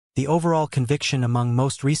The overall conviction among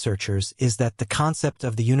most researchers is that the concept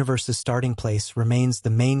of the universe's starting place remains the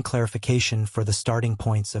main clarification for the starting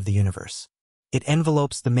points of the universe. It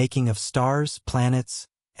envelopes the making of stars, planets,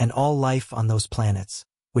 and all life on those planets,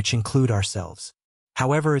 which include ourselves.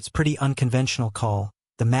 However, its pretty unconventional call,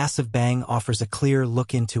 the massive bang, offers a clear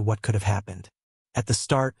look into what could have happened. At the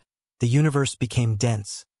start, the universe became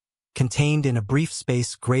dense, contained in a brief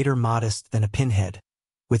space greater modest than a pinhead,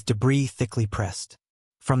 with debris thickly pressed.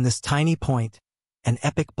 From this tiny point, an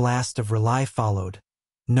epic blast of relief followed,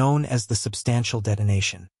 known as the substantial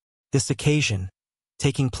detonation. This occasion,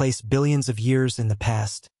 taking place billions of years in the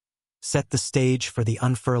past, set the stage for the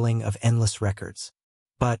unfurling of endless records.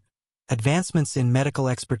 But advancements in medical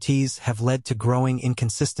expertise have led to growing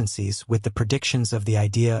inconsistencies with the predictions of the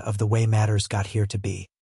idea of the way matters got here to be.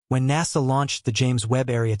 When NASA launched the James Webb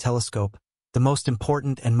Area Telescope, the most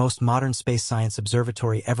important and most modern space science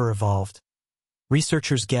observatory ever evolved,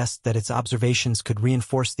 researchers guessed that its observations could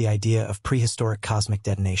reinforce the idea of prehistoric cosmic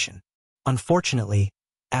detonation. Unfortunately,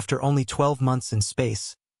 after only 12 months in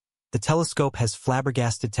space, the telescope has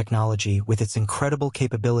flabbergasted technology with its incredible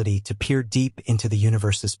capability to peer deep into the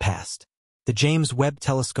universe's past. The James Webb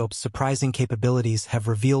Telescope's surprising capabilities have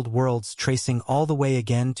revealed worlds tracing all the way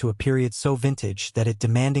again to a period so vintage that it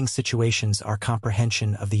demanding situations our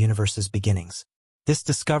comprehension of the universe's beginnings. This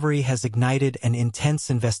discovery has ignited an intense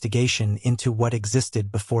investigation into what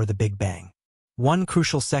existed before the Big Bang. One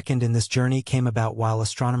crucial second in this journey came about while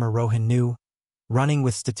astronomer Rohan Nu, running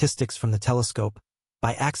with statistics from the telescope,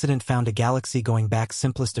 by accident found a galaxy going back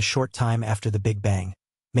simplest a short time after the Big Bang,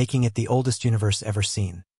 making it the oldest universe ever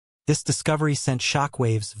seen. This discovery sent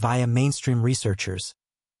shockwaves via mainstream researchers,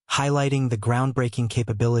 highlighting the groundbreaking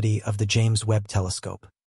capability of the James Webb Telescope.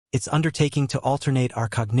 Its undertaking to alternate our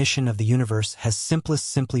cognition of the universe has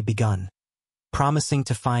simply begun, promising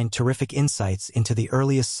to find terrific insights into the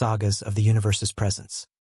earliest sagas of the universe's presence.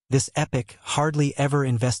 This epic, hardly ever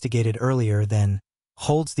investigated earlier than,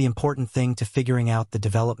 holds the important thing to figuring out the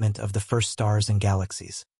development of the first stars and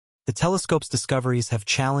galaxies. The telescope's discoveries have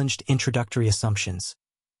challenged introductory assumptions,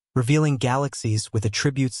 revealing galaxies with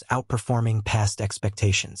attributes outperforming past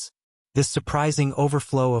expectations. This surprising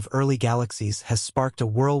overflow of early galaxies has sparked a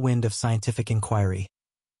whirlwind of scientific inquiry,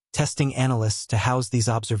 testing analysts to house these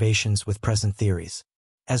observations with present theories.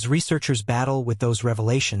 As researchers battle with those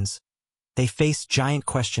revelations, they face giant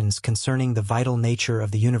questions concerning the vital nature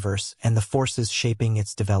of the universe and the forces shaping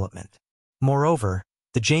its development. Moreover,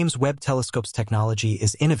 the James Webb Telescope's technology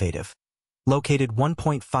is innovative, located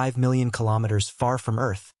 1.5 million kilometers far from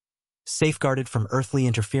Earth, safeguarded from earthly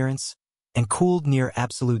interference, and cooled near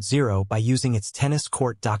absolute zero by using its tennis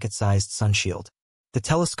court docket-sized sunshield. The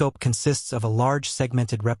telescope consists of a large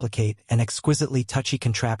segmented replicate and exquisitely touchy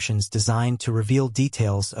contraptions designed to reveal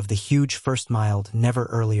details of the huge first mild never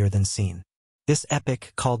earlier than seen. This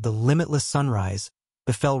epoch, called the limitless sunrise,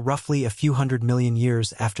 befell roughly a few 100 million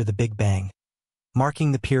years after the Big Bang,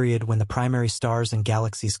 marking the period when the primary stars and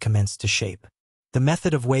galaxies commenced to shape. The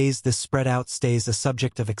method of ways this spread out stays a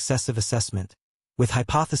subject of excessive assessment, with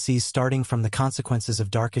hypotheses starting from the consequences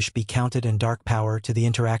of darkish be counted and dark power to the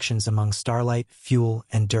interactions among starlight, fuel,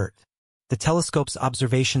 and dirt. The telescope's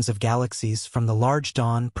observations of galaxies from the large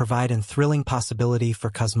dawn provide a thrilling possibility for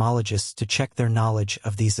cosmologists to check their knowledge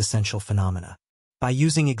of these essential phenomena. By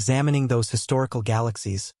examining those historical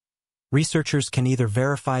galaxies, researchers can either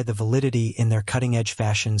verify the validity in their cutting-edge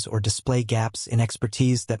fashions or display gaps in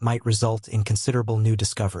expertise that might result in considerable new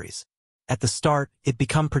discoveries. At the start, it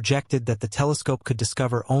became projected that the telescope could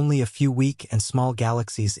discover only a few weak and small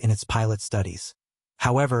galaxies in its pilot studies.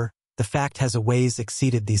 However, the fact has a ways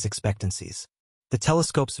exceeded these expectancies. The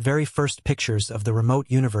telescope's very first pictures of the remote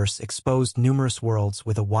universe exposed numerous worlds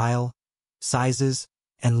with sizes,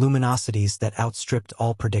 and luminosities that outstripped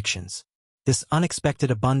all predictions. This unexpected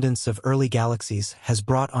abundance of early galaxies has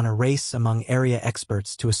brought on a race among area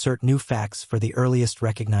experts to assert new facts for the earliest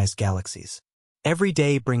recognized galaxies. Every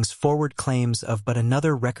day brings forward claims of but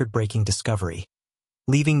another record-breaking discovery,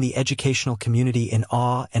 leaving the educational community in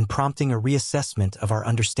awe and prompting a reassessment of our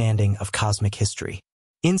understanding of cosmic history.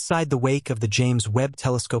 Inside the wake of the James Webb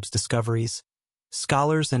Telescope's discoveries,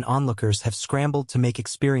 scholars and onlookers have scrambled to make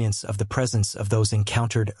experience of the presence of those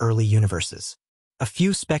encountered early universes. A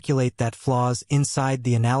few speculate that flaws inside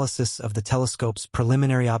the analysis of the telescope's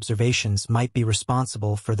preliminary observations might be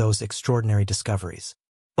responsible for those extraordinary discoveries.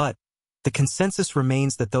 But the consensus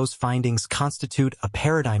remains that those findings constitute a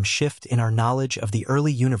paradigm shift in our knowledge of the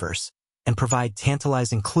early universe and provide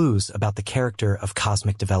tantalizing clues about the character of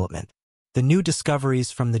cosmic development. The new discoveries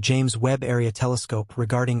from the James Webb Area Telescope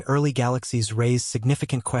regarding early galaxies raise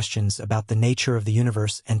significant questions about the nature of the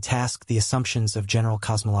universe and task the assumptions of general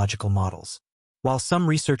cosmological models. While some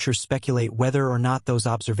researchers speculate whether or not those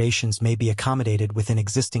observations may be accommodated within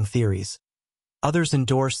existing theories, others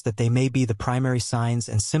endorse that they may be the primary signs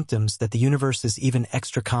and symptoms that the universe is even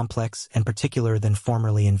extra complex and particular than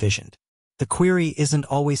formerly envisioned. The query isn't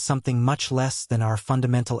always something much less than our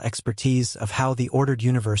fundamental expertise of how the ordered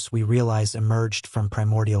universe we realize emerged from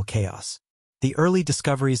primordial chaos. The early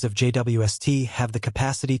discoveries of JWST have the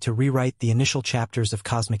capacity to rewrite the initial chapters of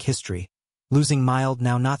cosmic history, losing mild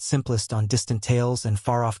now not simplest on distant tales and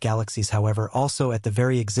far-off galaxies, however, also at the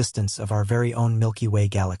very existence of our very own Milky Way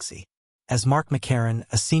galaxy. As Mark McCarran,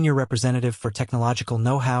 a senior representative for technological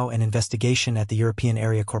know-how and investigation at the European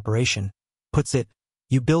Area Corporation, puts it,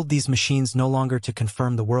 "You build these machines no longer to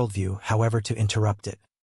confirm the worldview, however to interrupt it.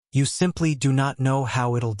 You simply do not know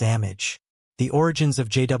how it'll damage." The origins of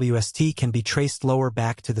JWST can be traced lower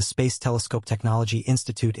back to the Space Telescope Technology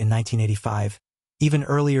Institute in 1985, even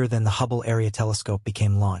earlier than the Hubble Area Telescope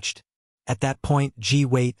became launched. At that point, G.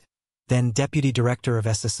 Waite, then deputy director of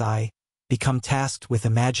SSI, became tasked with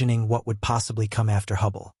imagining what would possibly come after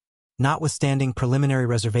Hubble. Notwithstanding preliminary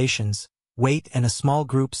reservations, Waite and a small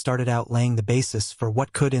group started out laying the basis for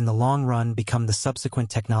what could in the long run become the subsequent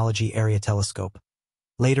Technology Area Telescope,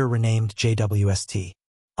 later renamed JWST.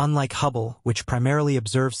 Unlike Hubble, which primarily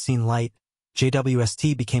observes seen light,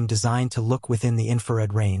 JWST became designed to look within the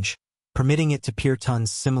infrared range, permitting it to peer tons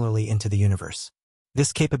similarly into the universe.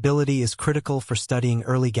 This capability is critical for studying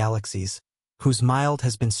early galaxies, whose mild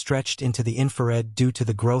has been stretched into the infrared due to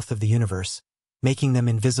the growth of the universe, making them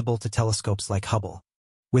invisible to telescopes like Hubble.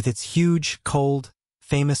 With its huge, cold,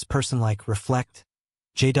 famous person-like reflect,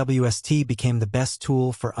 JWST became the best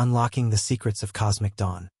tool for unlocking the secrets of cosmic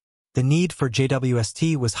dawn. The need for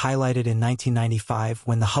JWST was highlighted in 1995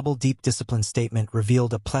 when the Hubble Deep Discipline Statement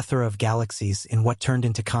revealed a plethora of galaxies in what turned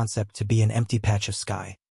into concept to be an empty patch of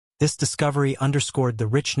sky. This discovery underscored the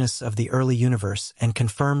richness of the early universe and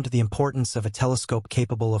confirmed the importance of a telescope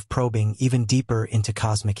capable of probing even deeper into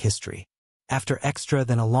cosmic history. After extra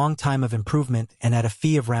than a long time of improvement and at a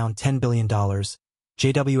fee of around $10 billion,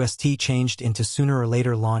 JWST changed into sooner or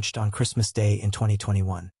later launched on Christmas Day in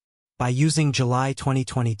 2021. By using July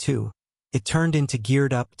 2022, it turned into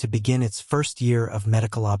geared up to begin its first year of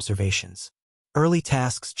medical observations. Early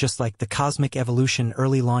tasks just like the Cosmic Evolution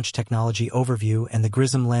Early Launch Technology Overview and the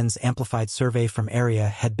GRISM Lens Amplified Survey from AREA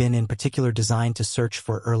had been in particular designed to search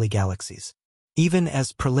for early galaxies. Even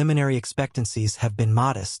as preliminary expectancies have been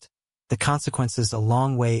modest, the consequences a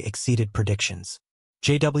long way exceeded predictions.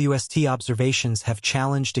 JWST observations have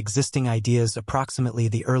challenged existing ideas approximately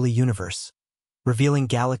the early universe, revealing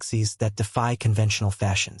galaxies that defy conventional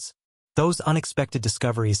fashions. Those unexpected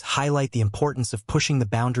discoveries highlight the importance of pushing the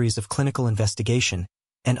boundaries of clinical investigation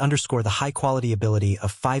and underscore the high-quality ability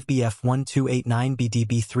of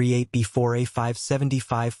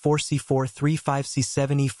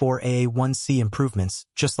 5BF1289BDB38575-4C435C7E4AA1C improvements,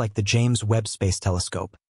 just like the James Webb Space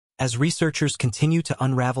Telescope. As researchers continue to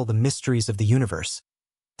unravel the mysteries of the universe,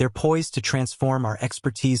 they're poised to transform our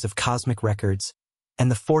expertise of cosmic records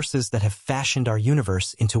and the forces that have fashioned our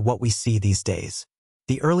universe into what we see these days.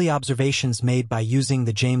 The early observations made by using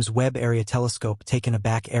the James Webb Area Telescope taken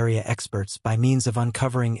aback area experts by means of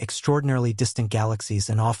uncovering extraordinarily distant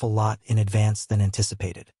galaxies an awful lot in advance than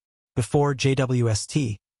anticipated. Before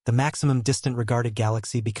JWST, the maximum distant regarded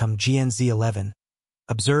galaxy became GNZ11,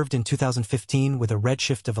 observed in 2015 with a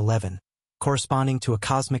redshift of 11, corresponding to a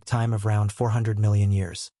cosmic time of around 400 million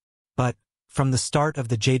years. But, from the start of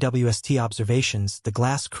the JWST observations, the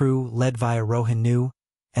GLASS crew, led via Rohan Nu,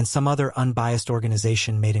 and some other unbiased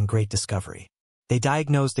organization made a great discovery. They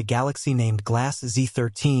diagnosed a galaxy named GLASS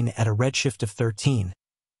Z13 at a redshift of 13,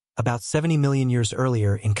 about 70 million years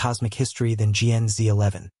earlier in cosmic history than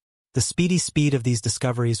GNZ11. The speedy speed of these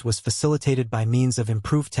discoveries was facilitated by means of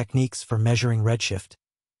improved techniques for measuring redshift,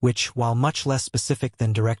 which, while much less specific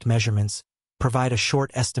than direct measurements, provide a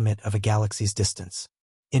short estimate of a galaxy's distance.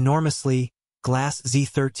 Enormously, GLASS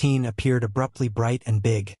Z13 appeared abruptly bright and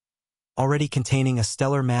big, already containing a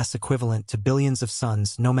stellar mass equivalent to billions of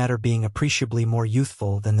suns, no matter being appreciably more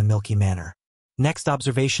youthful than the Milky Manor. Next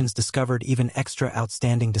observations discovered even extra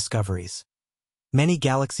outstanding discoveries. Many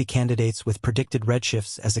galaxy candidates with predicted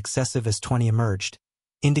redshifts as excessive as 20 emerged,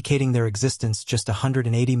 indicating their existence just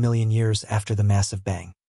 180 million years after the massive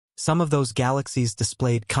bang. Some of those galaxies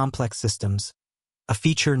displayed complex systems, a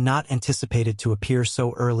feature not anticipated to appear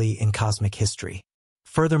so early in cosmic history.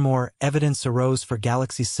 Furthermore, evidence arose for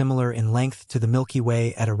galaxies similar in length to the Milky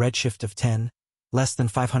Way at a redshift of 10, less than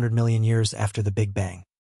 500 million years after the Big Bang.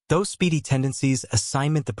 Those speedy tendencies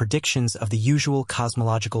assignment the predictions of the usual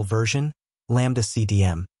cosmological version, lambda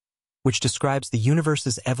CDM, which describes the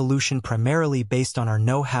universe's evolution primarily based on our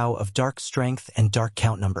know-how of dark strength and dark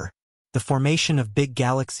count number. The formation of big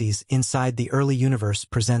galaxies inside the early universe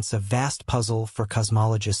presents a vast puzzle for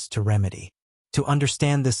cosmologists to remedy. To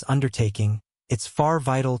understand this undertaking, it's far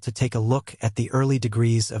vital to take a look at the early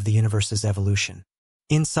degrees of the universe's evolution.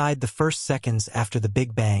 Inside the first seconds after the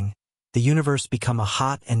Big Bang, the universe became a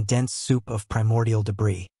hot and dense soup of primordial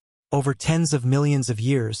debris. Over tens of millions of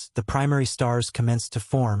years, the primary stars commenced to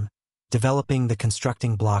form, developing the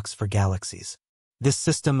constructing blocks for galaxies. This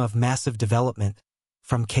system of massive development,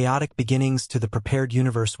 from chaotic beginnings to the prepared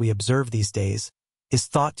universe we observe these days, is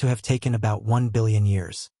thought to have taken about 1 billion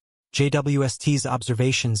years. JWST's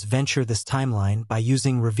observations venture this timeline by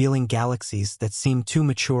using revealing galaxies that seem too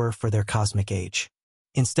mature for their cosmic age.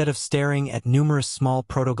 Instead of staring at numerous small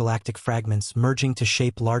protogalactic fragments merging to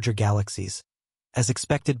shape larger galaxies, as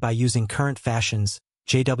expected by using current fashions,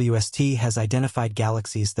 JWST has identified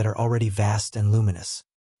galaxies that are already vast and luminous.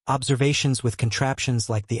 Observations with contraptions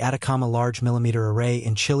like the Atacama Large Millimeter Array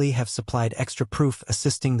in Chile have supplied extra proof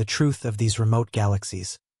assisting the truth of these remote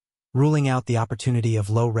galaxies, ruling out the opportunity of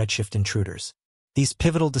low redshift intruders. These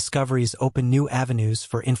pivotal discoveries open new avenues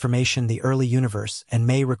for information in the early universe and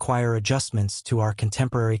may require adjustments to our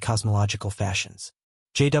contemporary cosmological fashions.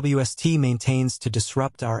 JWST maintains to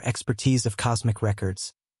disrupt our expertise of cosmic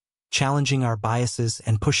records, challenging our biases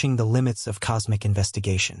and pushing the limits of cosmic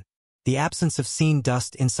investigation. The absence of seen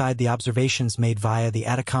dust inside the observations made via the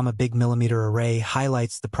Atacama Big Millimeter Array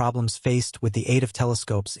highlights the problems faced with the aid of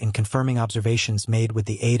telescopes in confirming observations made with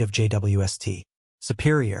the aid of JWST.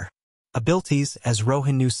 Superior abilities, as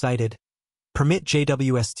Rohan New cited, permit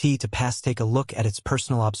JWST to take a look at its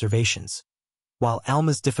personal observations, while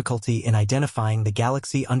ALMA's difficulty in identifying the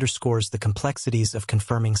galaxy underscores the complexities of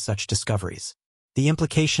confirming such discoveries. The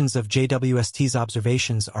implications of JWST's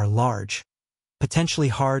observations are large, potentially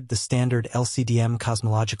hard the standard LCDM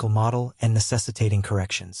cosmological model and necessitating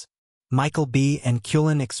corrections. Michael B. and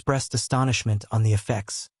Cullen expressed astonishment on the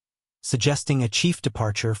effects, suggesting a chief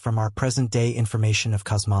departure from our present-day information of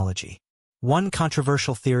cosmology. One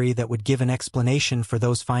controversial theory that would give an explanation for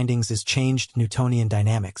those findings is changed Newtonian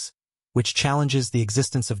dynamics, which challenges the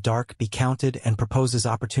existence of dark be counted and proposes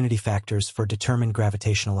opportunity factors for determined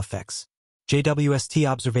gravitational effects. JWST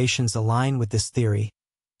observations align with this theory,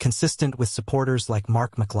 consistent with supporters like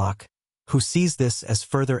Mark McLeod, who sees this as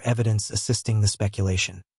further evidence assisting the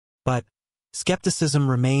speculation. But skepticism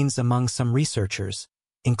remains among some researchers,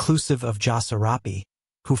 inclusive of Jos Arapi,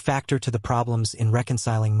 who factor to the problems in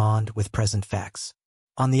reconciling MOND with present facts.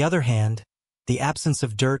 On the other hand, the absence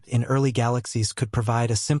of dirt in early galaxies could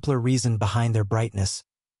provide a simpler reason behind their brightness,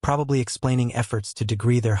 probably explaining efforts to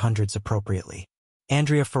degree their hundreds appropriately.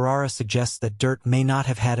 Andrea Ferrara suggests that dirt may not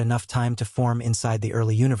have had enough time to form inside the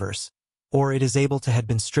early universe, or it is able to have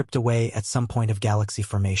been stripped away at some point of galaxy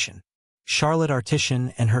formation. Charlotte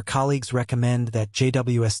Artisian and her colleagues recommend that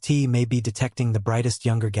JWST may be detecting the brightest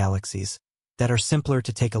younger galaxies that are simpler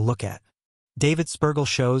to take a look at. David Spergel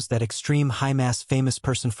shows that extreme high-mass famous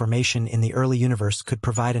person formation in the early universe could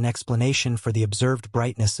provide an explanation for the observed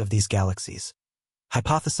brightness of these galaxies,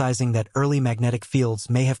 hypothesizing that early magnetic fields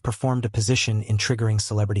may have performed a position in triggering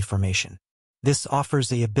celebrity formation. This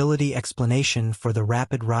offers a ability explanation for the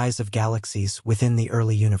rapid rise of galaxies within the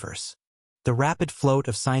early universe. The rapid float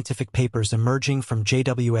of scientific papers emerging from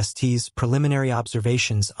JWST's preliminary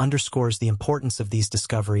observations underscores the importance of these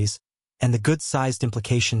discoveries and the good-sized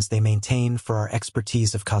implications they maintain for our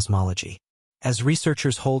expertise of cosmology. As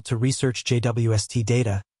researchers hold to research JWST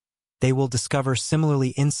data, they will discover similarly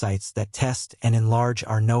insights that test and enlarge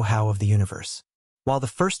our know-how of the universe. While the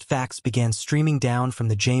first facts began streaming down from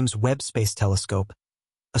the James Webb Space Telescope,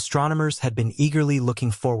 astronomers had been eagerly looking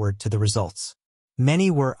forward to the results.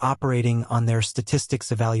 Many were operating on their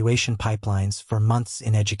statistics evaluation pipelines for months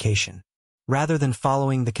in education. Rather than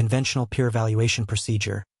following the conventional peer evaluation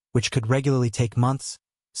procedure, which could regularly take months,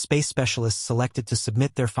 space specialists selected to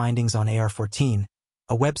submit their findings on AR14,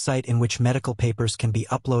 a website in which medical papers can be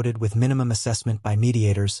uploaded with minimum assessment by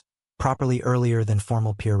mediators, properly earlier than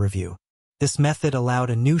formal peer review. This method allowed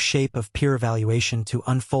a new shape of peer evaluation to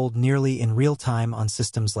unfold nearly in real time on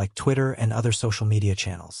systems like Twitter and other social media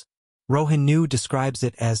channels. Rohan New describes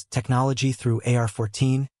it as technology through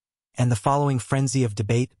AR14, and the following frenzy of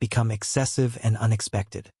debate become excessive and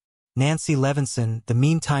unexpected. Nancy Levinson, the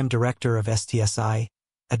meantime director of STSI,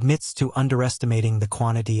 admits to underestimating the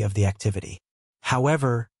quantity of the activity.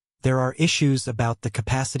 However, there are issues about the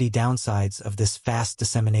capacity downsides of this fast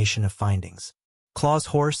dissemination of findings. Klaus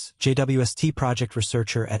Horst, JWST project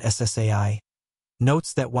researcher at SSAI,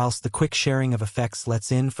 notes that whilst the quick sharing of effects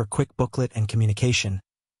lets in for quick booklet and communication,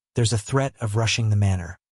 there's a threat of rushing the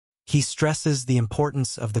manner. He stresses the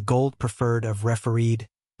importance of the gold preferred of refereed,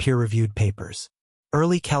 peer-reviewed papers.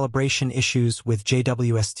 Early calibration issues with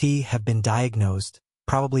JWST have been diagnosed,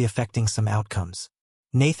 probably affecting some outcomes.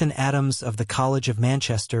 Nathan Adams of the College of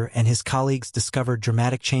Manchester and his colleagues discovered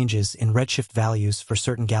dramatic changes in redshift values for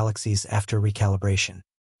certain galaxies after recalibration.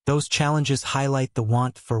 Those challenges highlight the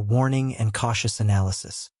want for warning and cautious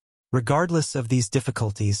analysis. Regardless of these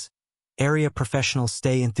difficulties, area professionals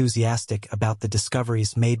stay enthusiastic about the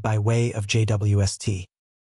discoveries made by way of JWST.